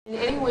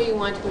any way you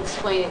want to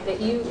explain it that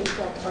you, in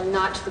fact, are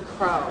not the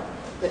Crow,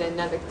 but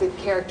the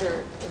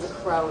character of the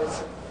Crow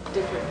is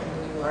different from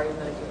who you are, even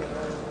though you're in the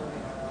movie?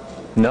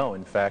 No,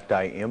 in fact,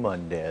 I am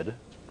undead.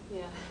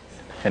 Yeah.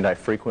 And I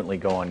frequently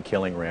go on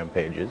killing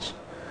rampages.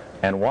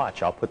 And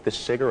watch, I'll put this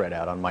cigarette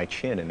out on my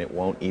chin and it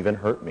won't even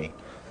hurt me.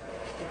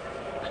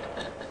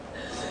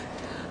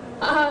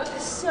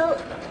 So,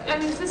 I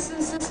mean, this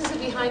is a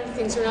behind the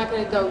scenes. We're not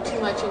going to go too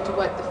much into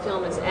what the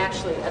film is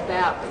actually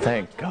about.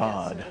 Thank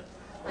God.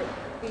 Like,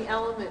 the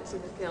elements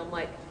of the film,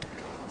 like,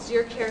 so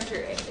your character,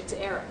 it's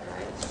Eric,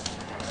 right?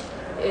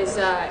 Is,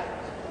 he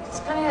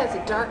kind of has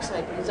a dark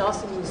side, but he's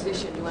also a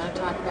musician. Do you want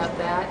to talk about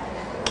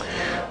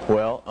that?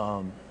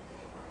 Well,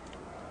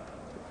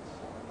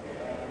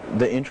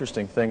 the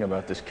interesting thing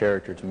about this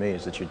character to me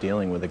is that you're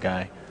dealing with a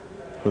guy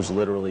who's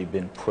literally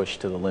been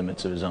pushed to the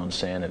limits of his own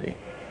sanity,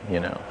 you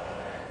know.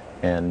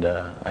 And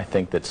I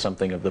think that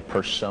something of the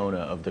persona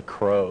of the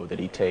Crow that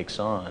he takes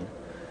on,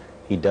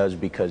 he does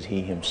because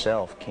he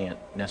himself can't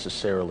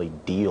necessarily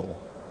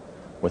deal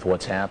with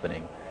what's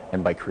happening.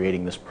 And by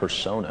creating this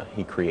persona,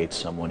 he creates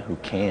someone who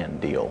can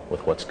deal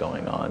with what's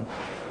going on.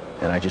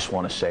 And I just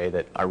want to say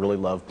that I really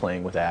love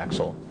playing with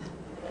Axl,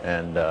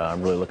 and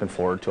I'm really looking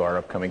forward to our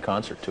upcoming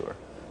concert tour.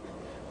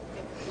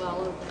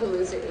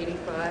 Lollapalooza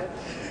 85,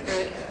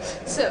 right?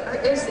 So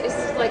is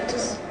like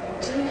just,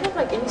 do you have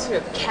like any sort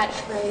of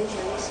catchphrase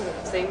or any sort of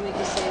thing that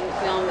you say in the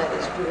film that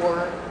is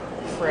your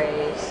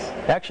phrase?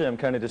 Actually, I'm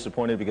kind of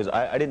disappointed because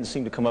I didn't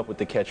seem to come up with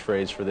the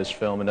catchphrase for this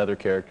film. Another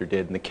character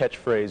did, and the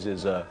catchphrase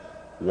is,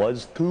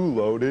 was too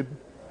loaded.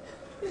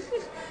 So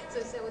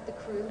is that what the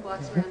crew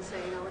walks around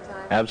saying all the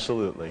time?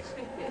 Absolutely.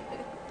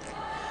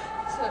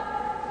 So,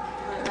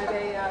 are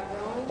they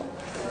rolling?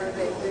 Or are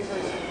they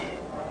visually?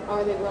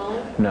 Are they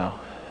rolling? No.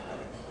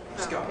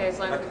 Oh, okay, as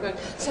long as we're good.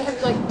 So have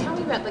you, like, tell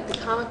me about, like, the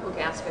comic book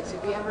aspects.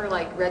 Have you ever,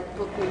 like, read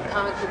the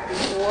comic book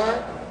before?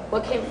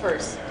 What came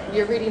first?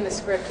 You're reading the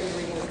script and you're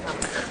reading the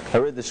comic book. I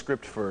read the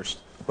script first,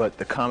 but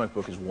the comic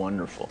book is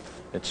wonderful.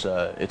 It's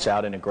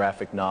out in a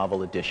graphic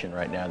novel edition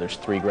right now. There's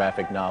 3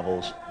 graphic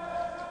novels.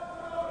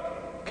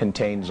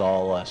 Contains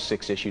all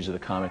 6 issues of the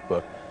comic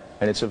book,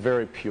 and it's a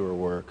very pure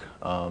work.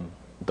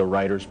 The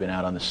writer's been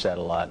out on the set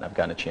a lot, and I've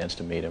gotten a chance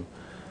to meet him.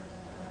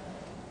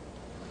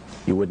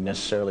 You wouldn't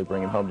necessarily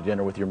bring him home to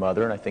dinner with your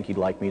mother, and I think he'd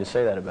like me to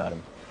say that about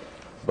him.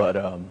 But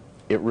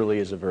it really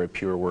is a very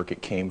pure work.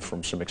 It came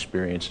from some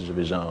experiences of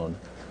his own.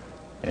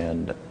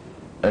 And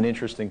an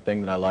interesting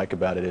thing that I like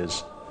about it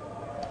is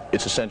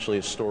it's essentially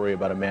a story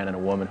about a man and a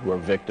woman who are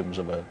victims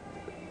of a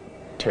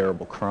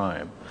terrible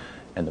crime.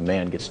 And the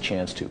man gets a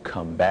chance to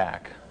come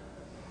back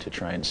to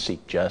try and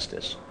seek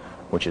justice,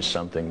 which is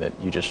something that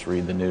you just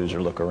read the news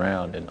or look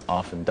around and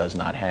often does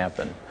not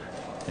happen.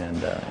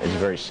 And it's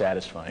very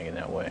satisfying in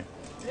that way.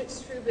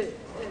 It's true, but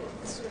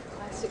sort of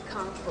classic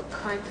comic book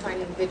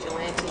crime-fighting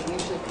vigilante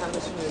usually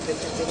comes from a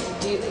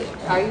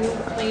victim. Are you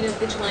playing a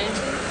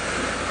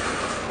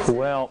vigilante?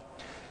 Well,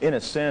 in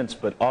a sense,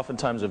 but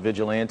oftentimes a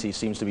vigilante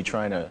seems to be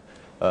trying to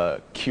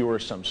cure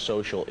some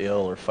social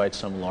ill or fight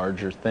some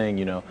larger thing,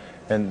 you know.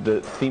 And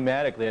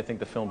thematically, I think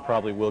the film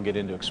probably will get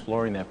into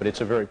exploring that, but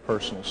it's a very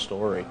personal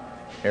story.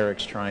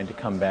 Eric's trying to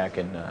come back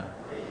and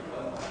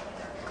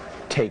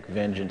take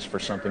vengeance for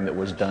something that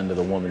was done to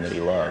the woman that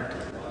he loved.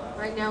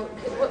 Right now,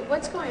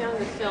 what's going on in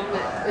the film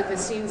with the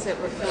scenes that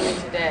we're filming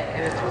today?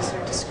 And can you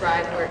sort of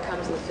describe where it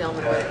comes in the film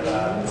and what it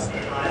means?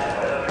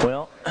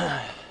 Well,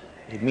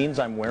 it means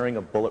I'm wearing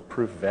a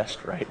bulletproof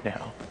vest right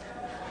now.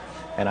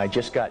 And I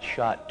just got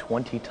shot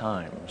 20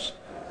 times.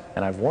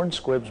 And I've worn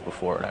squibs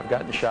before, and I've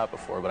gotten shot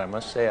before, but I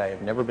must say I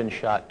have never been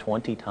shot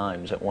 20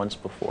 times at once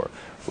before,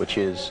 which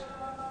an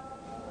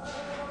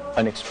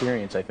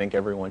experience I think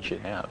everyone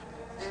should have.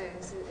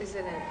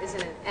 Is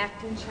it an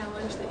acting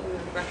challenge that you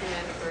would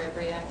recommend for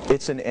every actor?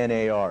 It's an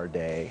NAR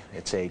day.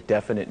 It's a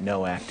definite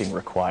no acting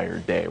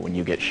required day when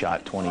you get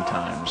shot 20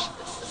 times.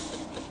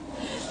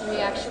 And the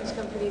actions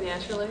come pretty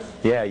naturally?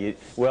 Yeah,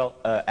 well,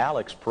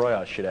 Alex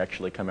Proyas should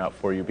actually come out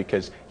for you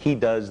because he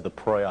does the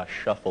Proyas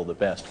shuffle the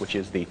best, which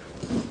is the,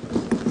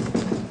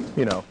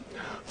 you know,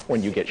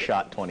 when you get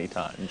shot 20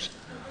 times.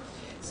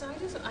 So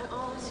I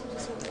honestly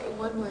just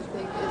one more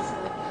thing is,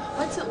 like,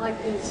 what's it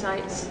like being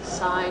signed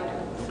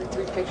for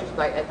 3 pictures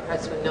by Ed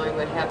Pressman, knowing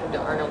what happened to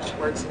Arnold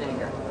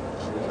Schwarzenegger?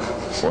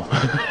 Well,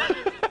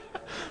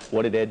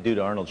 what did Ed do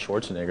to Arnold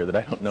Schwarzenegger that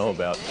I don't know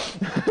about?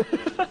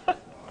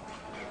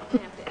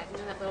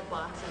 Little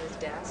box on his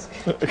desk.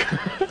 No,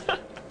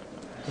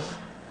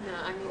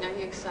 I mean, are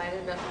you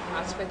excited about the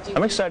prospect?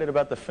 I'm excited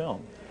about the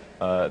film.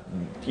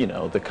 You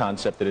know, the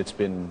concept that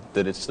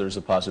there's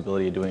a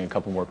possibility of doing a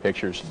couple more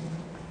pictures.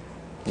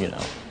 You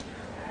know,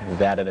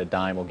 that at a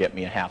dime will get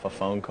me half a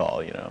phone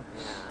call. You know.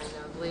 Yeah, I know.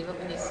 Believe it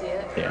when you see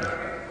it. Yeah.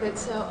 But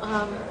so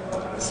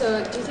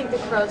do you think The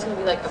Crow's going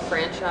to be like a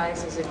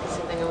franchise? Is it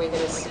something? Are we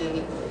going to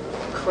see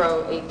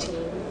Crow 18? Do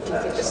you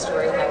think the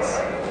story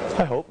has?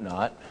 I hope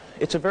not.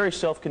 It's a very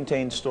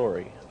self-contained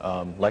story.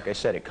 Like I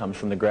said, it comes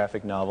from the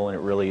graphic novel, and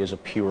it really is a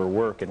pure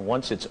work. And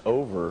once it's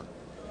over,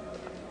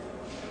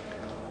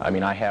 I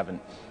mean, I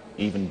haven't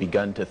even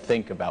begun to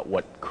think about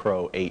what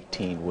Crow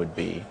 18 would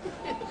be.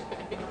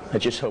 I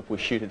just hope we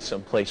shoot it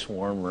someplace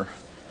warmer.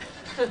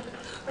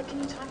 But can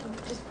you talk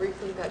just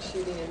briefly about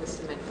shooting in the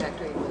cement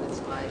factory and what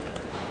it's like?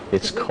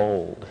 It's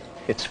cold.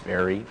 It's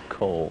very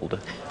cold.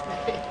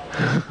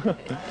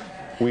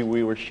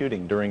 We were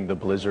shooting during the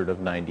blizzard of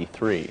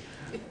 '93.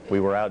 We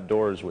were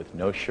outdoors with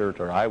no shirt,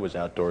 or I was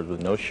outdoors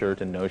with no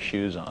shirt and no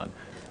shoes on.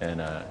 And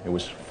it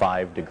was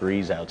 5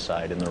 degrees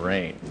outside in the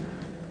rain,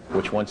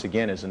 which once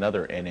again is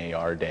another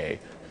NAR day.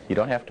 You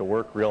don't have to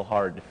work real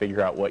hard to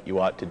figure out what you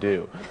ought to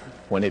do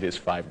when it is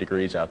 5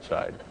 degrees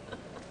outside.